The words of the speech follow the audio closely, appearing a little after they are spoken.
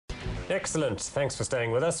Excellent. Thanks for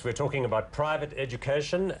staying with us. We're talking about private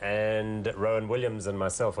education, and Rowan Williams and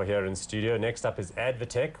myself are here in studio. Next up is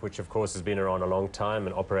Advtech, which of course has been around a long time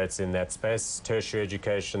and operates in that space. Tertiary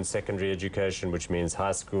education, secondary education, which means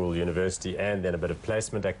high school, university, and then a bit of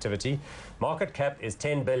placement activity. Market cap is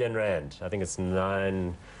 10 billion rand. I think it's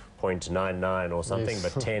 9.99 or something,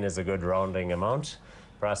 yes. But 10 is a good rounding amount.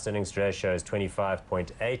 Price earnings ratio is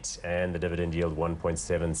 25.8 and the dividend yield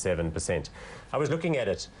 1.77%. I was looking at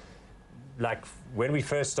it. Like when we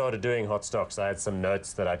first started doing hot stocks, I had some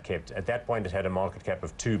notes that I'd kept. At that point, it had a market cap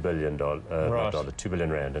of $2 billion, right. 2 billion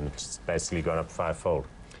rand, and it's basically gone up fivefold.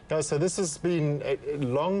 Yeah, so this has been a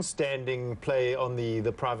long-standing play on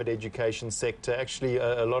the private education sector, actually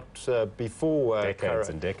a lot before decades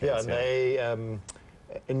and decades. Yeah, and they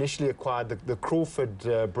initially acquired the Crawford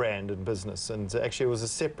brand and business, and actually it was a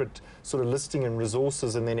separate sort of listing in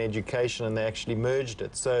resources and then education, and they actually merged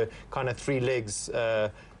it. So kind of three legs.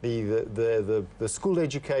 The school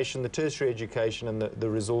education, the tertiary education, and the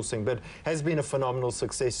resourcing, but has been a phenomenal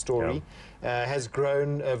success story. Yeah. Has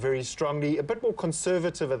grown very strongly, a bit more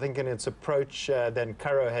conservative, I think, in its approach than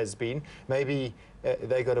Curro has been. Maybe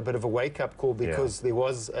they got a bit of a wake-up call because there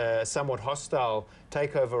was a somewhat hostile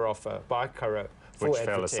takeover offer by Curro. Which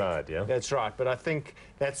fell aside, yeah? That's right, but I think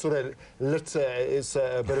that sort of lit is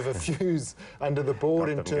a bit of a fuse under the board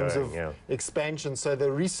in terms of expansion. So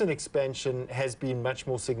the recent expansion has been much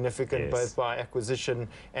more significant, yes, both by acquisition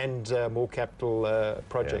and more capital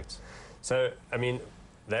projects. Yeah. So, I mean,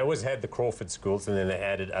 they always had the Crawford schools, and then they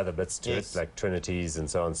added other bits to it, like Trinities and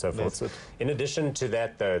so on and so forth. In addition to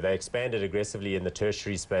that, though, they expanded aggressively in the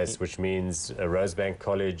tertiary space, which means Rosebank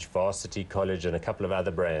College, Varsity College, and a couple of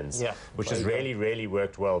other brands, which has really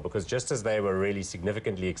worked well, because just as they were really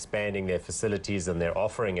significantly expanding their facilities and their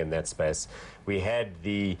offering in that space, we had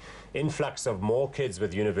the influx of more kids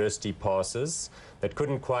with university passes that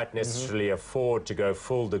couldn't quite necessarily afford to go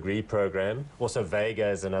full degree program. Also Vega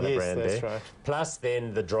is another brand there. Right. Plus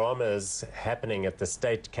then the dramas happening at the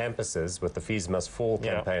state campuses with the Fees Must Fall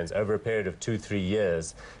campaigns over a period of 2-3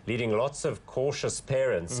 years, leading lots of cautious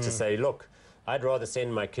parents to say, look, I'd rather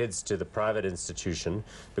send my kids to the private institution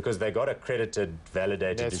because they got accredited,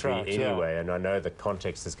 validated degree anyway, and I know the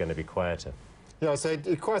context is going to be quieter. Yeah, so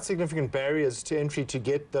quite significant barriers to entry to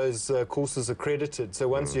get those courses accredited. So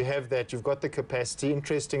once you have that, you've got the capacity.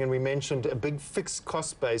 Interesting, and we mentioned a big fixed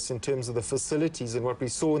cost base in terms of the facilities, and what we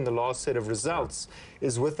saw in the last set of results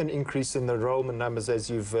is with an increase in the enrollment numbers, as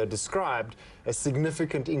you've described, a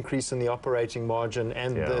significant increase in the operating margin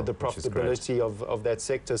and the profitability of that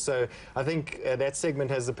sector. So I think that segment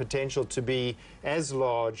has the potential to be as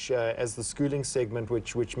large as the schooling segment,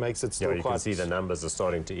 which makes it still quite... You can see the numbers are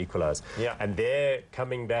starting to equalize. Yeah. And there,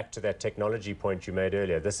 coming back to that technology point you made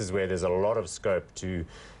earlier, this is where there's a lot of scope to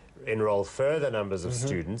enroll further numbers of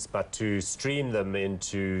students, but to stream them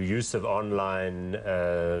into use of online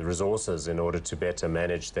resources in order to better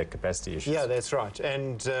manage their capacity issues. Yeah, that's right.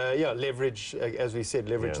 And leverage, as we said,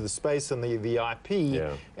 leverage the space and the IP,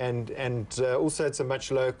 and also it's a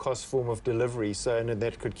much lower cost form of delivery, so and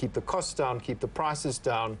that could keep the costs down, keep the prices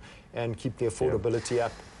down, and keep the affordability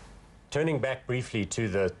up. Turning back briefly to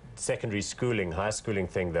the secondary schooling, high schooling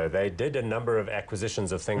thing, though, they did a number of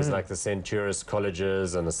acquisitions of things like the Centuris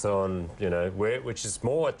colleges and so on, you know, which is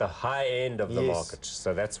more at the high end of the market.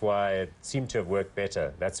 So that's why it seemed to have worked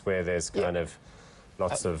better. That's where there's kind of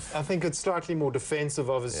lots of... I think it's slightly more defensive,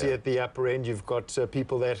 obviously, at the upper end. You've got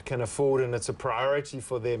people that can afford, and it's a priority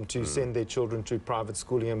for them to send their children to private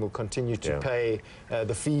schooling and will continue to pay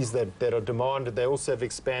the fees that are demanded. They also have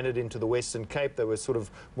expanded into the Western Cape. They were sort of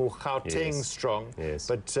more Gauteng strong,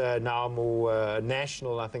 but now more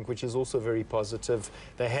national, I think, which is also very positive.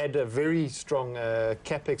 They had a very strong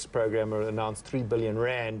CapEx program announced, 3 billion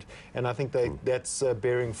rand, and I think that's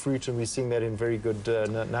bearing fruit, and we're seeing that in very good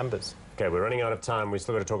numbers. Okay, we're running out of time. We've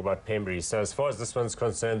still got to talk about Pembury. So as far as this one's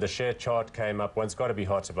concerned, the share chart came up. One's got to be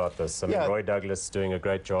hot about this. I mean, Roy Douglas doing a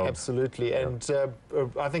great job. Absolutely. And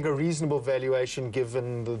I think a reasonable valuation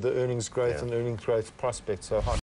given the earnings growth and earnings growth prospects. So hot.